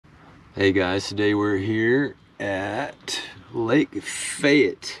Hey guys, today we're here at Lake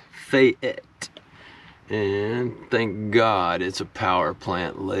Fayette, and thank God it's a power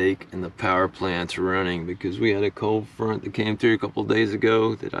plant lake and the power plant's running, because we had a cold front that came through a couple days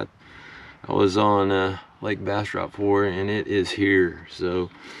ago that I was on Lake Bastrop for, and it is here. So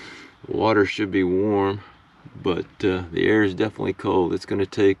the water should be warm, but the air is definitely cold. It's going to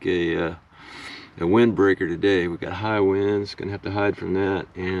take a windbreaker today. We got high winds, gonna have to hide from that,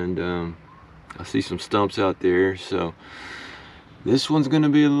 and I see some stumps out there, so this one's gonna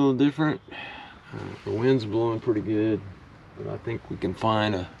be a little different. The wind's blowing pretty good, but I think we can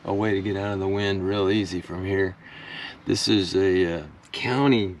find a way to get out of the wind real easy from here. This is a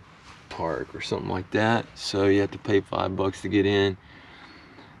county park or something like that, so you have to pay $5 to get in.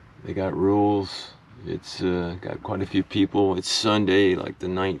 They got rules. It's got quite a few people. It's Sunday, like the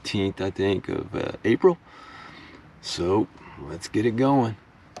 19th, I think, of April. So let's get it going.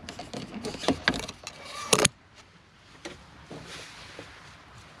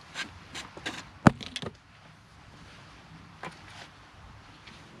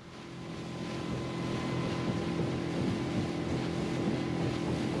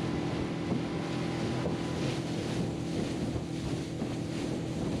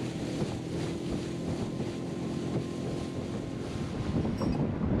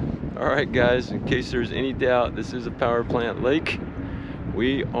 Alright guys, in case there's any doubt, this is a power plant lake.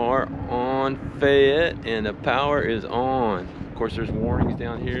 We are on Fayette and the power is on. Of course there's warnings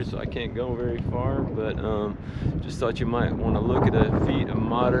down here, so I can't go very far, but just thought you might want to look at a feat of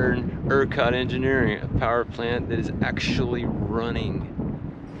modern ERCOT engineering, a power plant that is actually running.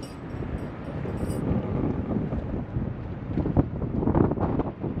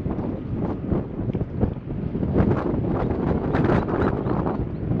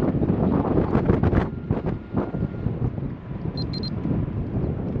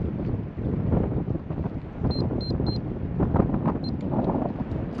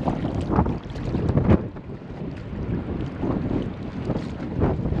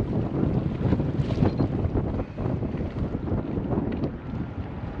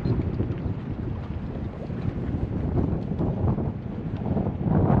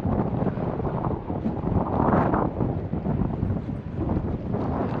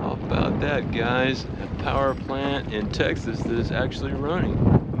 That guys, a power plant in Texas that is actually running.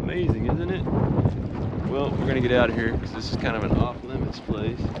 Amazing, isn't it? Well, we're gonna get out of here because this is kind of an off limits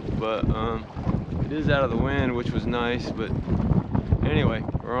place, but it is out of the wind, which was nice. But anyway,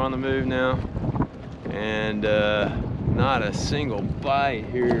 we're on the move now, and not a single bite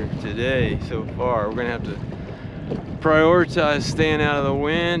here today so far. We're gonna have to prioritize staying out of the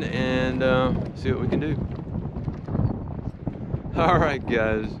wind and see what we can do. Alright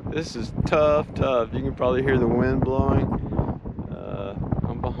guys, this is tough. You can probably hear the wind blowing.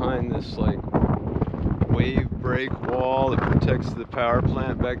 I'm behind this like wave break wall that protects the power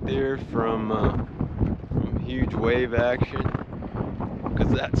plant back there from huge wave action,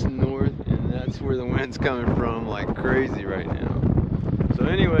 because that's north and that's where the wind's coming from like crazy right now. So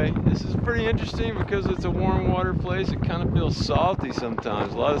anyway, this is pretty interesting because it's a warm water place. It kind of feels salty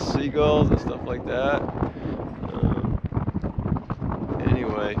sometimes. A lot of seagulls and stuff like that.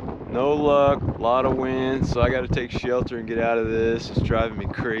 Anyway, no luck, a lot of wind, so I got to take shelter and get out of this. It's driving me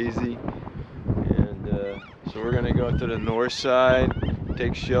crazy. And so we're going to go to the north side,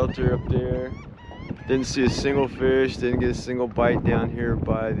 take shelter up there. Didn't see a single fish, didn't get a single bite down here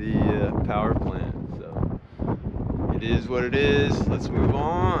by the power plant. So it is what it is. Let's move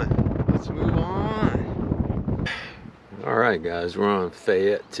on. Let's move on. All right, guys, we're on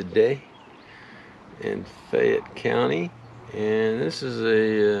Fayette today in Fayette County. And this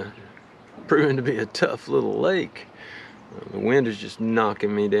is proven to be a tough little lake. The wind is just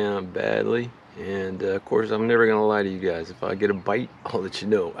knocking me down badly. And of course, I'm never gonna lie to you guys. If I get a bite, I'll let you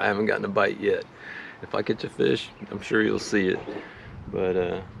know. I haven't gotten a bite yet. If I catch a fish, I'm sure you'll see it.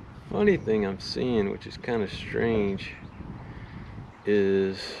 But funny thing I'm seeing, which is kind of strange,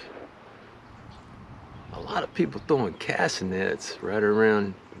 is a lot of people throwing cast nets right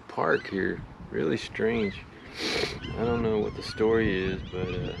around the park here. Really strange. I don't know what the story is, but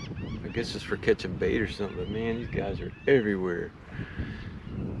I guess it's for catching bait or something. But man, these guys are everywhere.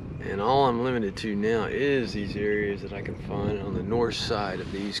 And all I'm limited to now is these areas that I can find on the north side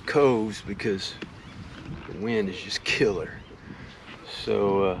of these coves, because the wind is just killer.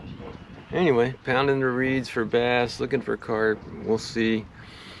 So anyway, pounding the reeds for bass, looking for carp. We'll see.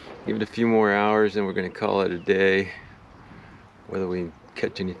 Give it a few more hours and we're going to call it a day, whether we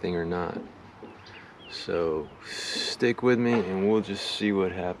catch anything or not. So stick with me and we'll just see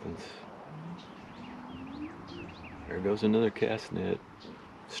what happens. There goes another cast net.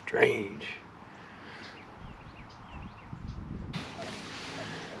 Strange.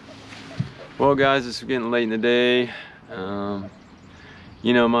 Well guys, it's getting late in the day.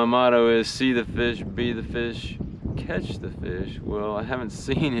 You know, my motto is see the fish, be the fish, catch the fish. Well, I haven't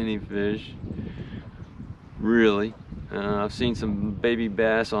seen any fish, really. I've seen some baby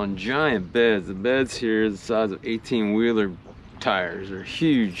bass on giant beds. The beds here are the size of 18-wheeler tires. They're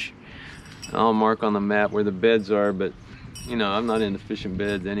huge. I'll mark on the map where the beds are, but you know, I'm not into fishing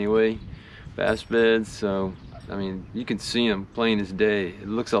beds anyway, bass beds, so I mean, you can see them plain as day. It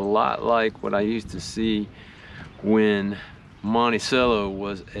looks a lot like what I used to see when Monticello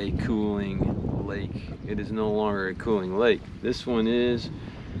was a cooling lake. It is no longer a cooling lake. This one is.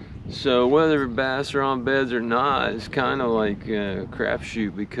 So whether bass are on beds or not, it's kind of like a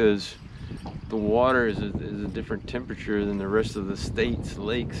crapshoot, because the water is a different temperature than the rest of the state's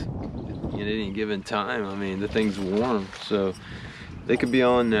lakes at any given time. I mean, the thing's warm, so they could be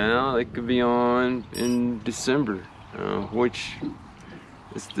on now, they could be on in December, which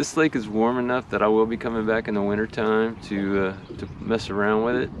this lake is warm enough that I will be coming back in the winter time to mess around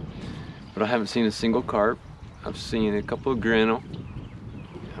with it. But I haven't seen a single carp. I've seen a couple of grinnell.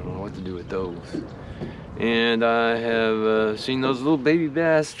 I don't know what to do with those. And I have seen those little baby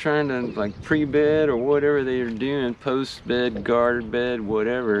bass trying to like pre-bed or whatever they are doing, post-bed, guard bed,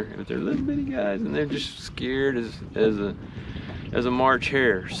 whatever. If they're little bitty guys and they're just scared as a March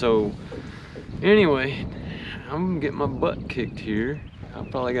hare. So anyway, I'm gonna get my butt kicked here. I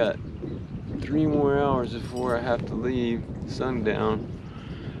probably got 3 more hours before I have to leave sundown.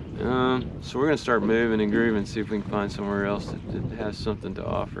 So we're gonna start moving and grooving, see if we can find somewhere else that has something to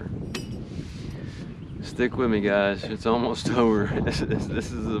offer. Stick with me, guys. It's almost over. This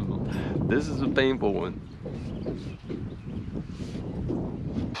is a painful one.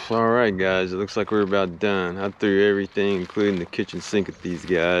 All right, guys. It looks like we're about done. I threw everything, including the kitchen sink, at these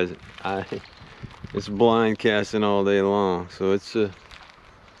guys. It's blind casting all day long, so it's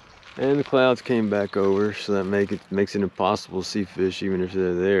and the clouds came back over, so that makes it impossible to see fish even if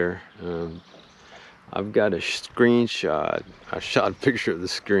they're there. I've got a screenshot. I shot a picture of the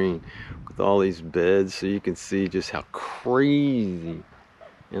screen with all these beds, so you can see just how crazy,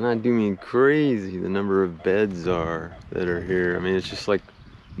 and I do mean crazy, the number of beds are that are here. I mean, it's just like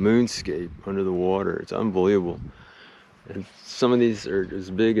moonscape under the water. It's unbelievable. And some of these are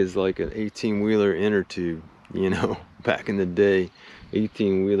as big as like an 18-wheeler inner tube. You know, back in the day,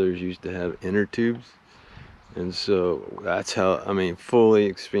 18-wheelers used to have inner tubes. And so that's how, I mean, fully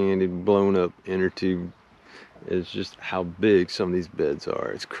expanded, blown up inner tube is just how big some of these beds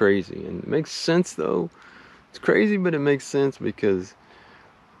are. It's crazy, and it makes sense though. It's crazy, but it makes sense because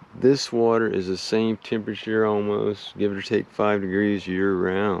this water is the same temperature almost, give or take 5 degrees year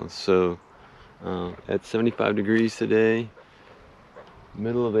round. So at 75 degrees today,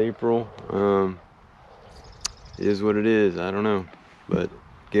 middle of April, it is what it is. I don't know, but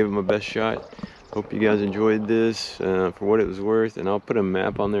gave it my best shot. Hope you guys enjoyed this for what it was worth, and I'll put a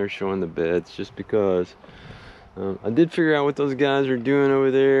map on there showing the beds, just because I did figure out what those guys are doing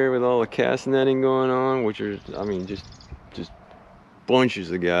over there with all the cast netting going on, which are, I mean, just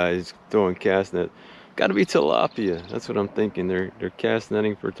bunches of guys throwing cast net. Got to be tilapia. That's what I'm thinking. They're cast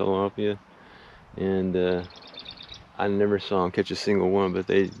netting for tilapia, and I never saw them catch a single one, but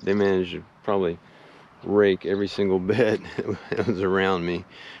they managed to probably rake every single bed that was around me,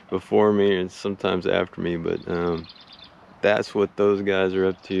 before me, and sometimes after me. But that's what those guys are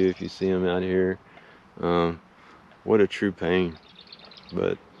up to. If you see them out here, what a true pain.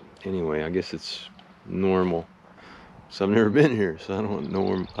 But anyway, I guess it's normal. So I've never been here, so I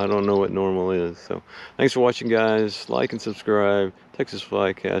don't know what normal is. So thanks for watching, guys. Like and subscribe. Texas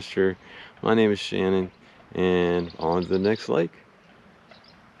Flycaster. My name is Shannon, and on to the next lake.